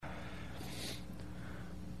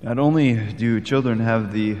Not only do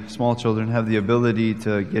small children have the ability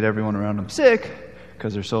to get everyone around them sick,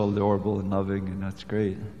 because they're so adorable and loving, and that's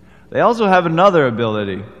great, they also have another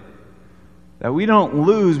ability that we don't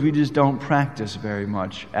lose, we just don't practice very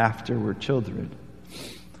much after we're children.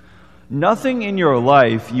 Nothing in your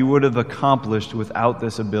life you would have accomplished without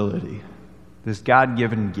this ability, this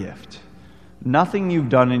God-given gift. Nothing you've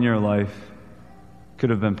done in your life could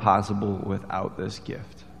have been possible without this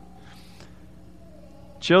gift.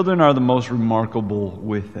 Children are the most remarkable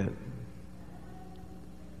with it.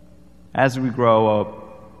 As we grow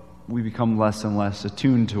up, we become less and less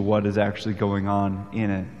attuned to what is actually going on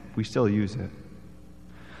in it. We still use it.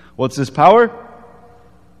 What's this power?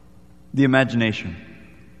 The imagination.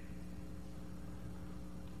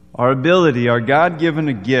 Our ability, our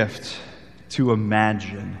God-given gift to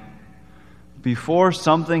imagine. Before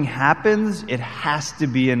something happens, it has to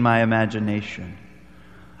be in my imagination.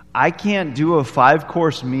 I can't do a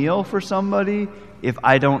 5-course meal for somebody if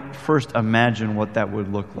I don't first imagine what that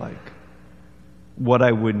would look like, what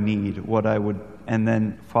I would need, and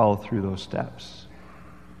then follow through those steps.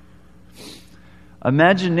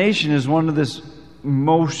 Imagination is one of the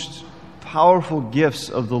most powerful gifts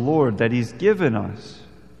of the Lord that He's given us.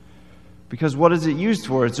 Because what is it used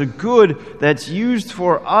for? It's a good that's used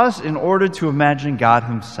for us in order to imagine God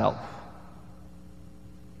Himself.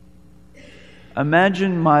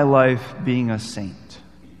 Imagine my life being a saint.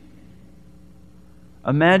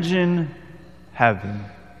 Imagine heaven,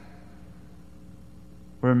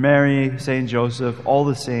 where Mary, St. Joseph, all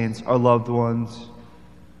the saints, our loved ones,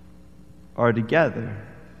 are together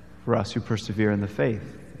for us who persevere in the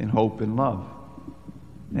faith, in hope and love,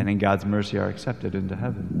 and in God's mercy are accepted into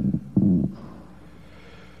heaven.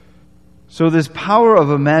 So this power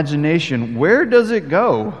of imagination, where does it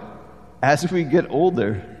go as we get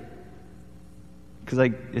older?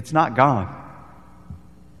 Because it's not gone.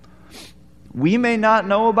 We may not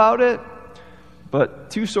know about it,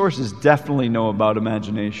 but 2 sources definitely know about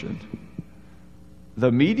imagination.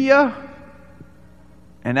 The media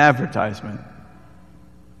and advertisement.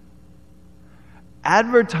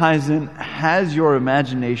 Advertising has your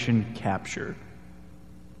imagination captured.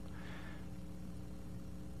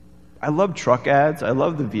 I love truck ads. I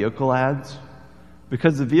love the vehicle ads.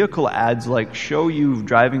 Because the vehicle ads show you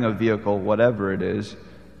driving a vehicle, whatever it is,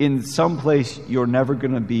 in some place you're never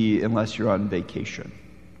going to be unless you're on vacation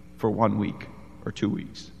for 1 week or 2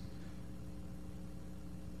 weeks.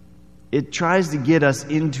 It tries to get us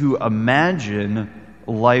into imagine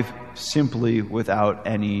life simply without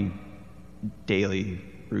any daily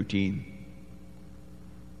routine.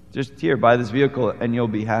 Just here, buy this vehicle and you'll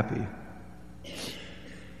be happy.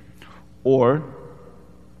 Or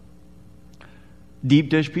deep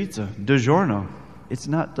dish pizza, DiGiorno. It's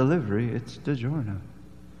not delivery, it's DiGiorno.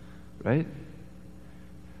 Right?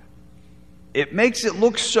 It makes it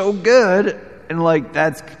look so good, and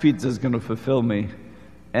that pizza's going to fulfill me.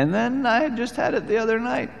 And then I just had it the other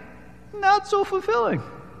night. Not so fulfilling.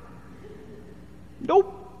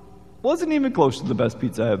 Nope. Wasn't even close to the best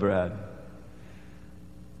pizza I ever had.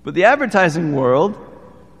 But the advertising world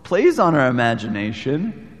plays on our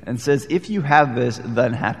imagination and says, if you have this,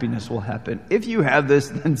 then happiness will happen. If you have this,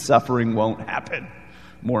 then suffering won't happen.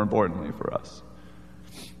 More importantly for us.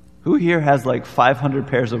 Who here has 500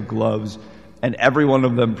 pairs of gloves and every one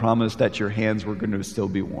of them promised that your hands were going to still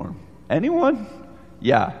be warm? Anyone?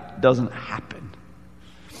 Yeah, it doesn't happen.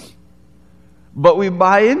 But we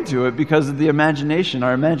buy into it because of the imagination.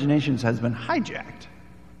 Our imaginations has been hijacked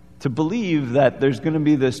to believe that there's going to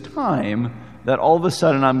be this time that all of a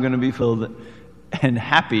sudden I'm going to be filled and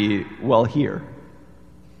happy while here.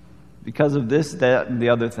 Because of this, that, and the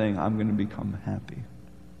other thing, I'm going to become happy.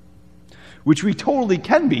 Which we totally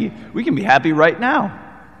can be. We can be happy right now.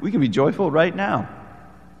 We can be joyful right now.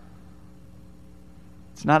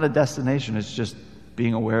 It's not a destination, it's just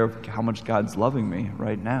being aware of how much God's loving me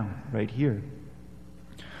right now, right here.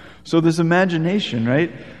 So this imagination,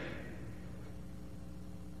 right?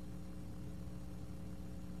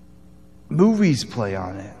 Movies play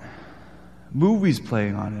on it. Movies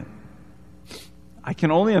playing on it. I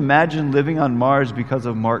can only imagine living on Mars because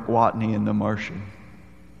of Mark Watney in The Martian.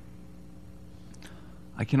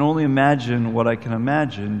 I can only imagine what I can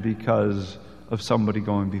imagine because of somebody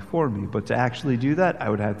going before me. But to actually do that, I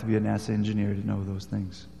would have to be a NASA engineer to know those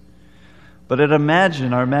things. But our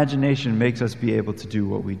imagination makes us be able to do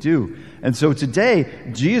what we do. And so today,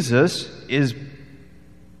 this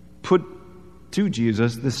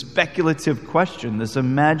speculative question, this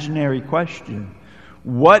imaginary question.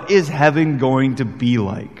 What is heaven going to be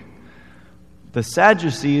like? The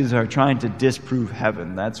Sadducees are trying to disprove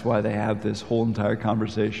heaven. That's why they have this whole entire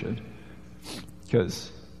conversation.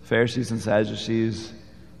 Because Pharisees and Sadducees.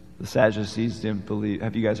 The Sadducees didn't believe.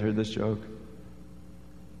 Have you guys heard this joke?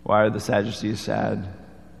 Why are the Sadducees sad?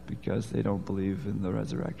 Because they don't believe in the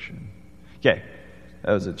resurrection. Okay,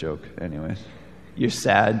 that was a joke. Anyways, you're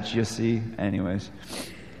sad, you see? Anyways,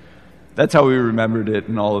 that's how we remembered it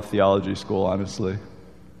in all of theology school, honestly.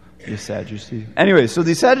 You're sad, you see? Anyway, so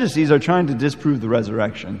these Sadducees are trying to disprove the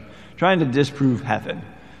resurrection, trying to disprove heaven.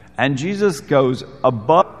 And Jesus goes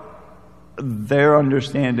above their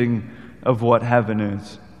understanding of what heaven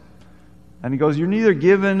is. And he goes, you're neither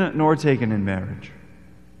given nor taken in marriage.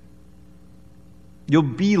 You'll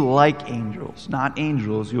be like angels. Not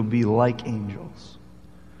angels, you'll be like angels.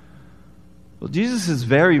 Well, Jesus is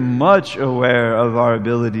very much aware of our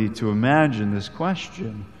ability to imagine this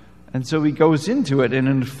question. And so he goes into it and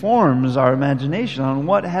informs our imagination on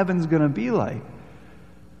what heaven's going to be like.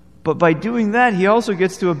 But by doing that, he also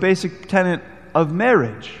gets to a basic tenet of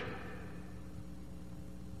marriage.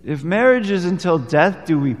 If marriage is until death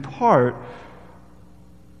do we part,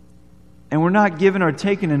 and we're not given or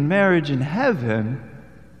taken in marriage in heaven,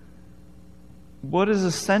 what is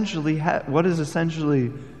essentially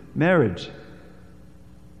marriage?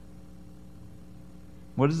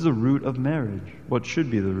 What is the root of marriage? What should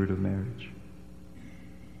be the root of marriage?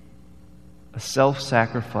 A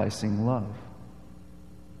self-sacrificing love.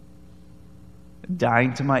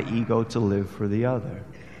 Dying to my ego to live for the other.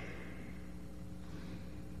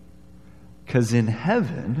 Because in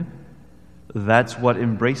heaven, that's what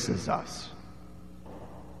embraces us.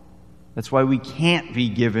 That's why we can't be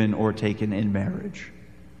given or taken in marriage.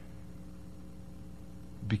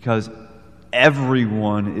 Because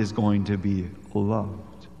everyone is going to be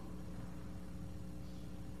loved.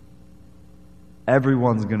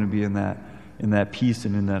 Everyone's going to be in that peace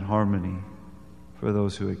and in that harmony for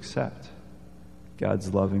those who accept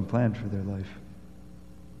God's loving plan for their life.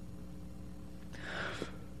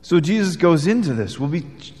 So Jesus goes into this. We'll be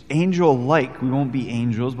angel-like. We won't be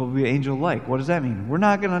angels, but we'll be angel-like. What does that mean? We're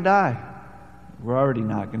not going to die. We're already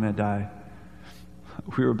not going to die.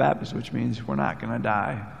 We were Baptists, which means we're not going to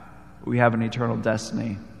die. We have an eternal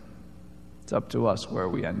destiny. It's up to us where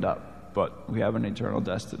we end up, but we have an eternal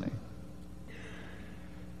destiny.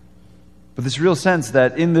 But this real sense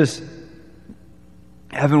that in this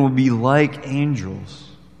heaven will be like angels.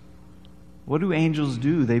 What do angels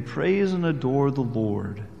do? They praise and adore the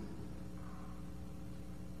Lord.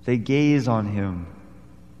 They gaze on Him.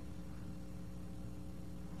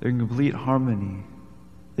 They're in complete harmony.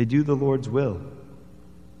 They do the Lord's will.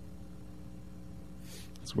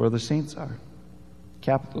 That's where the saints are.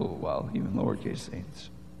 Capital, well, even lowercase saints.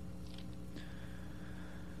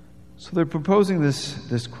 So they're proposing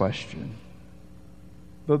this question.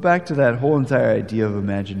 But back to that whole entire idea of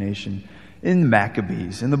imagination. In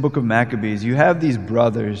Maccabees, in the book of Maccabees, you have these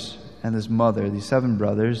brothers and this mother, these 7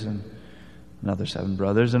 brothers and another 7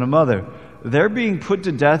 brothers and a mother. They're being put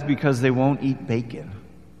to death because they won't eat bacon.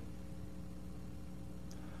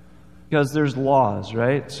 Because there's laws,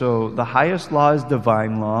 right? So the highest law is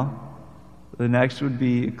divine law. The next would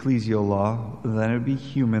be ecclesial law. Then it would be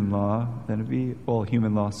human law. Then it would be,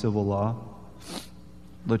 human law, civil law,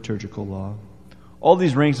 liturgical law. All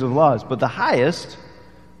these ranks of laws. But the highest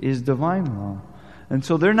is divine law. And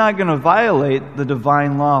so they're not going to violate the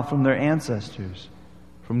divine law from their ancestors,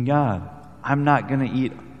 from God. I'm not going to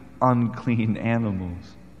eat unclean animals.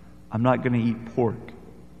 I'm not going to eat pork.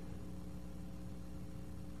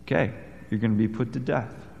 Okay, you're going to be put to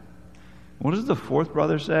death. What does the 4th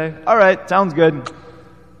brother say? All right, sounds good.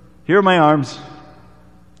 Here are my arms.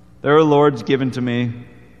 They're the Lord's given to me.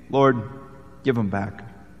 Lord, give them back.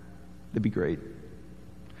 That'd be great.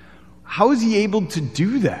 How is he able to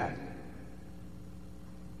do that?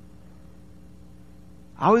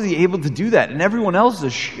 How is he able to do that? And everyone else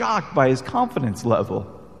is shocked by his confidence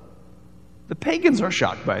level. The pagans are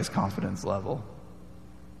shocked by his confidence level.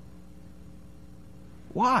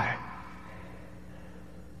 Why?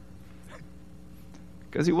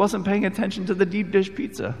 Because he wasn't paying attention to the deep dish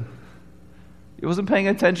pizza. He wasn't paying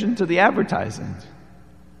attention to the advertising.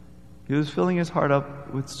 He was filling his heart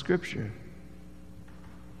up with Scripture.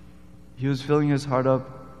 He was filling his heart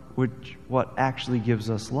up with what actually gives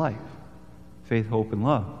us life. Faith, hope, and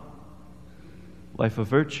love. Life of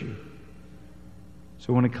virtue.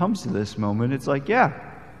 So when it comes to this moment, it's like,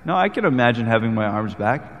 I can imagine having my arms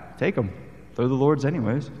back. Take them. They're the Lord's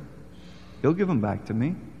anyways. He'll give them back to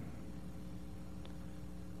me.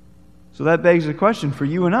 So that begs the question for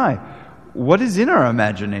you and I. What is in our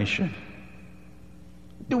imagination?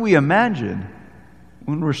 What do we imagine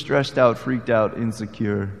when we're stressed out, freaked out,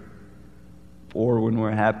 insecure, or when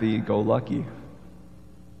we're happy, go lucky?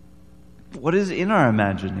 What is in our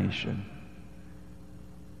imagination?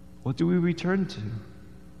 What do we return to?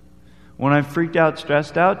 When I'm freaked out,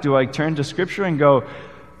 stressed out, do I turn to Scripture and go,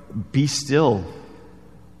 be still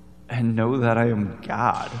and know that I am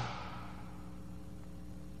God?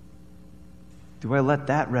 Do I let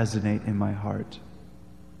that resonate in my heart?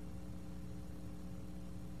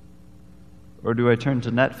 Or do I turn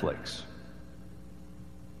to Netflix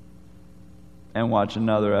and watch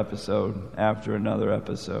another episode after another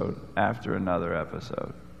episode after another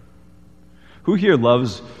episode? Who here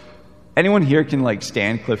loves... Anyone here can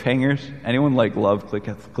stand cliffhangers? Anyone love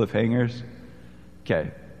cliffhangers?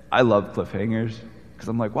 Okay, I love cliffhangers because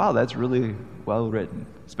I'm like, wow, that's really well written.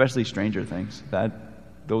 Especially Stranger Things.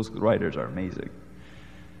 Those writers are amazing.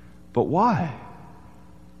 But why?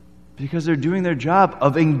 Because they're doing their job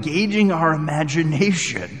of engaging our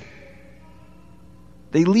imagination.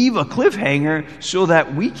 They leave a cliffhanger so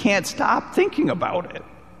that we can't stop thinking about it.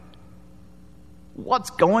 What's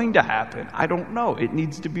going to happen? I don't know. It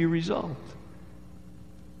needs to be resolved.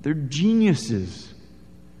 They're geniuses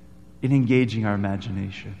in engaging our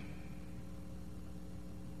imagination.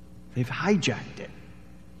 They've hijacked it.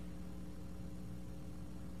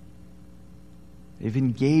 They've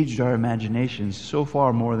engaged our imaginations so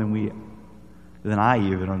far more than I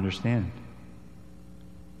even understand.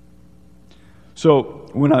 So,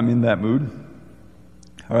 when I'm in that mood,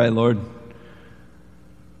 all right, Lord,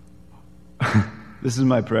 this is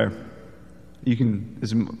my prayer.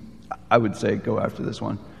 I would say go after this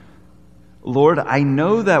one. Lord, I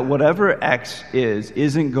know that whatever X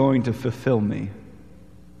isn't going to fulfill me.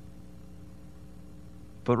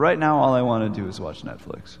 But right now, all I want to do is watch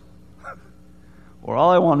Netflix. Or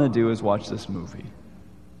all I want to do is watch this movie.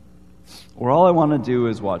 Or all I want to do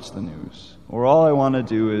is watch the news. Or all I want to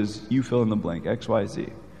do is, you fill in the blank, X, Y, Z.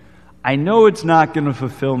 I know it's not going to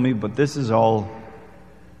fulfill me, but this is all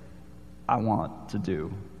I want to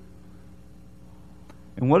do.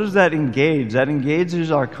 And what does that engage? That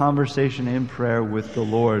engages our conversation in prayer with the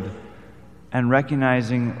Lord and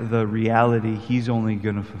recognizing the reality He's only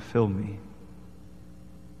going to fulfill me.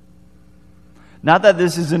 Not that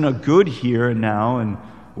this isn't a good here and now and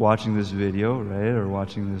watching this video, right? Or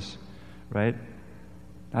watching this, right?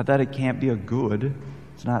 Not that it can't be a good.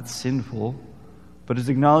 It's not sinful. But it's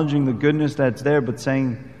acknowledging the goodness that's there, but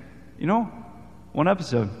saying, one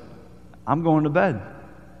episode, I'm going to bed.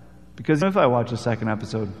 Because if I watch a second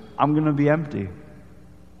episode, I'm going to be empty.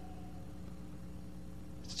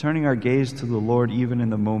 It's turning our gaze to the Lord even in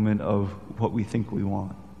the moment of what we think we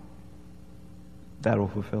want. That will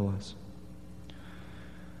fulfill us.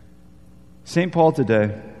 St. Paul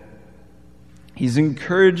today, he's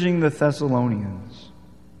encouraging the Thessalonians.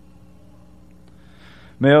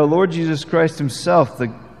 May our Lord Jesus Christ Himself,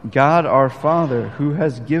 the God our Father, who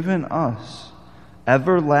has given us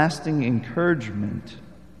everlasting encouragement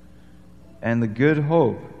and the good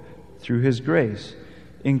hope through His grace,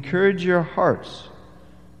 encourage your hearts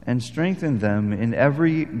and strengthen them in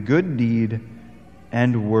every good deed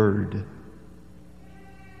and word.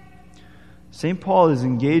 St. Paul is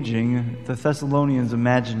engaging the Thessalonians'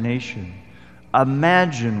 imagination.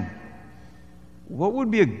 Imagine, what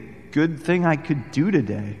would be a good thing I could do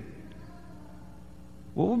today?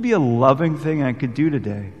 What would be a loving thing I could do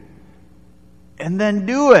today? And then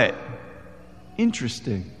do it.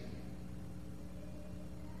 Interesting.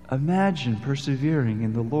 Imagine persevering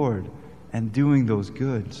in the Lord and doing those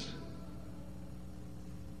goods.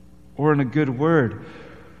 Or in a good word,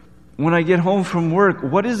 when I get home from work,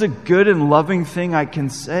 what is a good and loving thing I can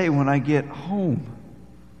say when I get home?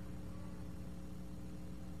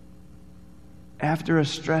 After a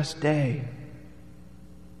stressed day,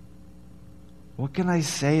 what can I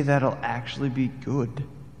say that'll actually be good?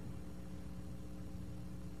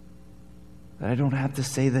 That I don't have to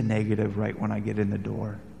say the negative right when I get in the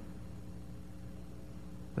door.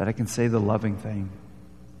 That I can say the loving thing,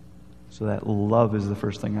 so that love is the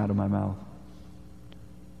first thing out of my mouth.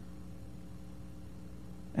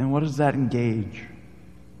 And what does that engage?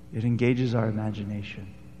 It engages our imagination.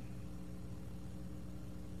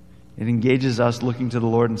 It engages us looking to the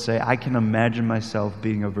Lord and say, I can imagine myself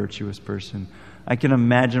being a virtuous person. I can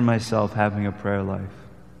imagine myself having a prayer life.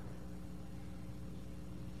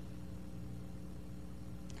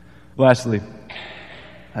 Lastly,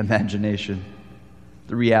 imagination,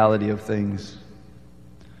 the reality of things.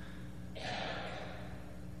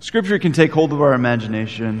 Scripture can take hold of our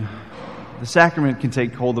imagination. The sacrament can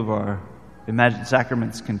take hold of our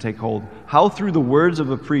sacraments can take hold. How through the words of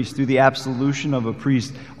a priest, through the absolution of a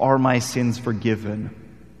priest, are my sins forgiven?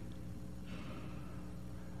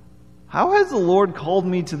 How has the Lord called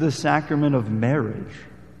me to the sacrament of marriage?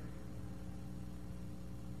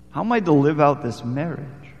 How am I to live out this marriage?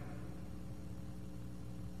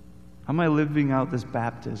 How am I living out this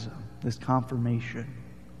baptism, this confirmation?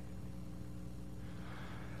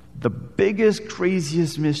 The biggest,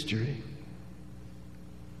 craziest mystery,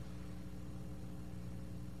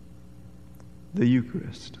 the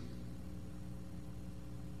Eucharist.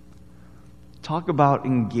 Talk about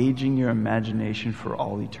engaging your imagination for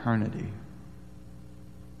all eternity.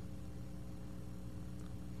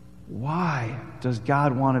 Why does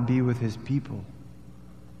God want to be with his people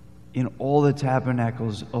in all the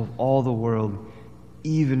tabernacles of all the world,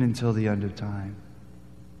 even until the end of time?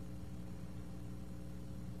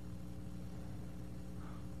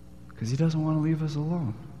 Because he doesn't want to leave us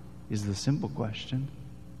alone, is the simple question.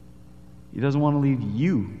 He doesn't want to leave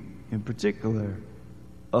you, in particular,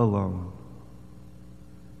 alone.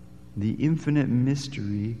 The infinite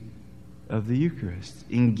mystery of the Eucharist,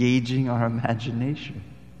 engaging our imagination.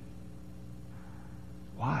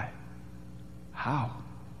 Why? How?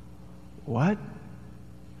 What?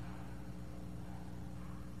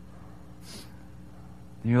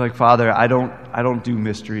 And you're like, Father, I don't do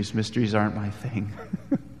mysteries. Mysteries aren't my thing.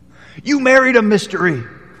 You married a mystery.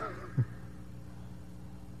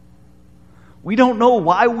 We don't know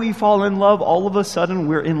why we fall in love. All of a sudden,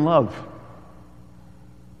 we're in love.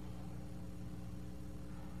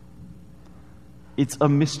 It's a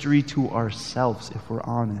mystery to ourselves, if we're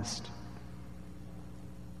honest.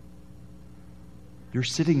 You're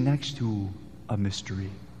sitting next to a mystery.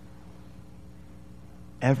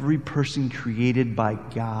 Every person created by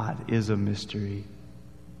God is a mystery.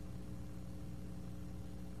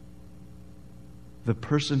 The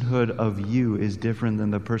personhood of you is different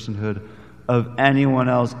than the personhood of anyone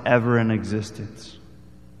else ever in existence.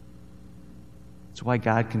 That's why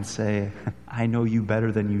God can say, I know you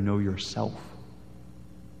better than you know yourself.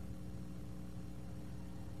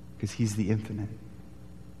 Because he's the infinite.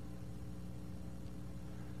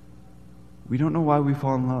 We don't know why we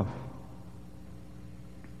fall in love.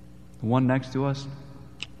 The one next to us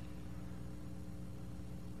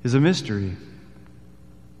is a mystery.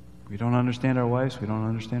 We don't understand our wives. We don't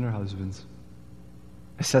understand our husbands.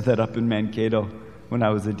 I set that up in Mankato when I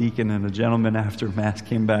was a deacon, and a gentleman after Mass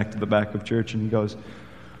came back to the back of church and he goes,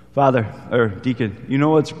 Deacon, you know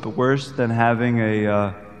what's worse than having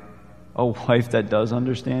a wife that does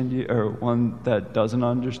understand you, or one that doesn't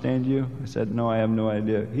understand you? I said, no, I have no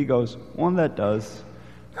idea. He goes, one that does.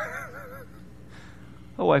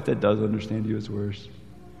 A wife that does understand you is worse.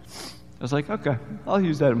 I was like, okay, I'll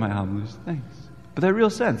use that in my homilies. Thanks. But that real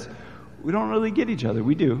sense, we don't really get each other.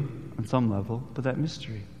 We do, on some level, but that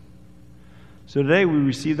mystery. So today we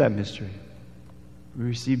receive that mystery. We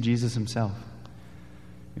receive Jesus himself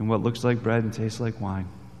in what looks like bread and tastes like wine.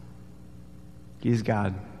 He's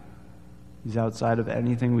God. He's outside of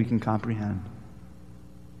anything we can comprehend.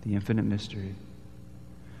 The infinite mystery.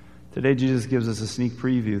 Today Jesus gives us a sneak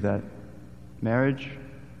preview that marriage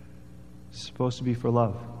is supposed to be for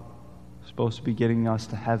love. It's supposed to be getting us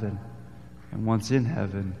to heaven. And once in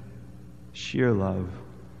heaven, sheer love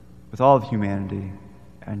with all of humanity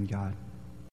and God.